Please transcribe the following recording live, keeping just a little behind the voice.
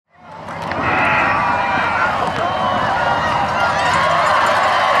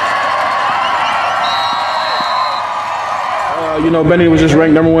Benedict was just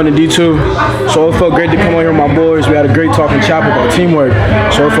ranked #1 in D2, so it felt great to come out here with my boys. We had a great talk in chapel about teamwork,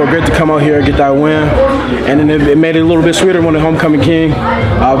 so it felt great to come out here and get that win. And then it made it a little bit sweeter when the homecoming king.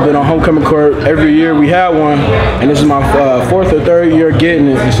 I've been on homecoming court every year we had one, and this is my 4th or 3rd year getting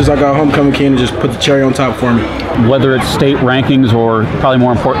it. It's just like our homecoming king to just put the cherry on top for me. Whether it's state rankings or probably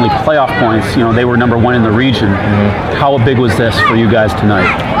more importantly playoff points, they were #1 in the region. How big was this for you guys tonight?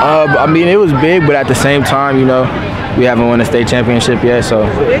 I mean, it was big, but at the same time, we haven't won a state championship yet, so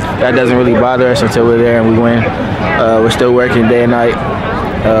that doesn't really bother us until we're there and we win. We're still working day and night,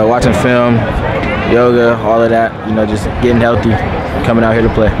 watching film, yoga, all of that, just getting healthy, coming out here to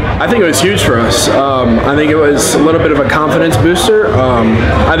play. I think it was huge for us. I think it was a little bit of a confidence booster.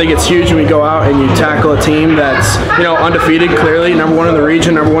 I think it's huge when we go out and you tackle a team that's undefeated, clearly #1 in the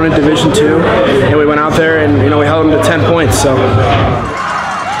region, #1 in Division II, and we went out there and we held them to 10 points. So.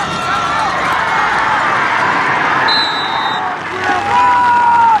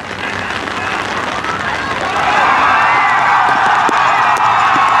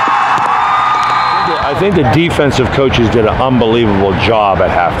 I think the defensive coaches did an unbelievable job at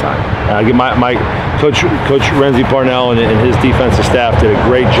halftime. My coach Renzi Parnell and his defensive staff did a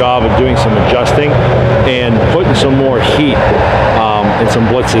great job of doing some adjusting and putting some more heat and some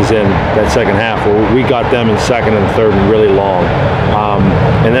blitzes in that second half, where we got them in second and third and really long.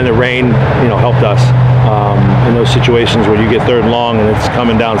 And then the rain, helped us in those situations where you get third and long and it's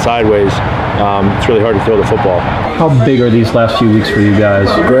coming down sideways. It's really hard to throw the football. How big are these last few weeks for you guys?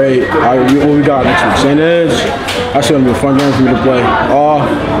 Great. What we got next week? St. Ed's. That's going to be a fun game for me to play.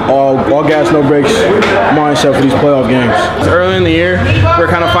 All gas, no brakes mindset for these playoff games. Early in the year, we're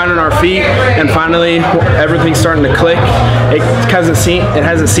kind of finding our feet, and finally everything's starting to click. It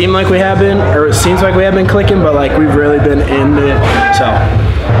hasn't seemed like we have been, or it seems like we have been clicking, but like we've really been in it. So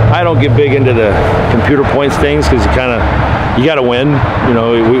I don't get big into the computer points things because you got to win.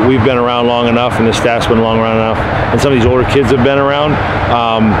 We've been around long enough, and the staff's been around enough, and some of these older kids have been around.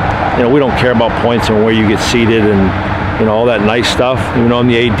 We don't care about points and where you get seated and all that nice stuff. I'm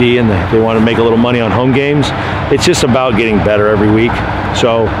the AD, and they want to make a little money on home games. It's just about getting better every week.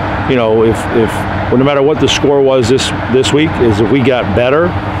 So, if no matter what the score was this week, if we got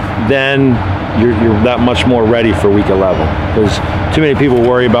better, then you're that much more ready for week 11. Because too many people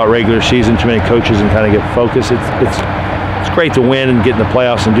worry about regular season, too many coaches, and kind of get focused. It's great to win and get in the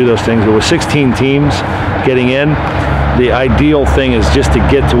playoffs and do those things, but with 16 teams getting in, the ideal thing is just to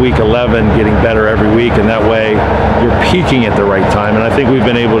get to week 11 getting better every week, and that way you're peaking at the right time. And I think we've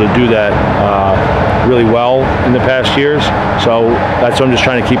been able to do that really well in the past years. So that's why I'm just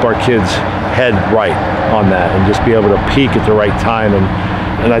trying to keep our kids' head right on that and just be able to peak at the right time.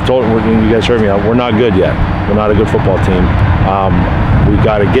 And I told them, you guys heard me, we're not good yet. We're not a good football team. We've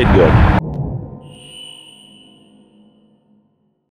got to get good.